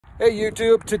Hey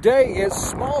YouTube, today is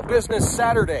Small Business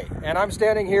Saturday and I'm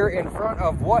standing here in front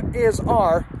of what is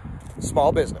our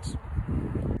small business.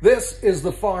 This is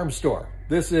the farm store.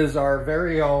 This is our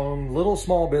very own little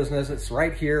small business. It's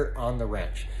right here on the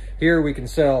ranch. Here we can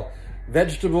sell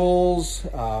vegetables,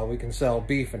 we can sell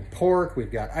beef and pork,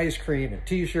 we've got ice cream and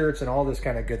t-shirts and all this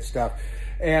kind of good stuff.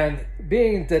 And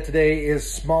being that today is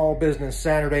Small Business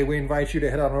Saturday, we invite you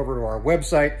to head on over to our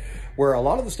website where a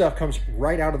lot of the stuff comes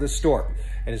right out of this store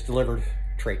and is delivered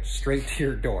straight to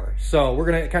your door. So we're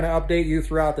gonna kind of update you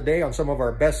throughout the day on some of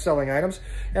our best selling items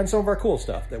and some of our cool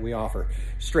stuff that we offer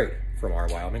straight from our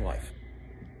Wyoming life.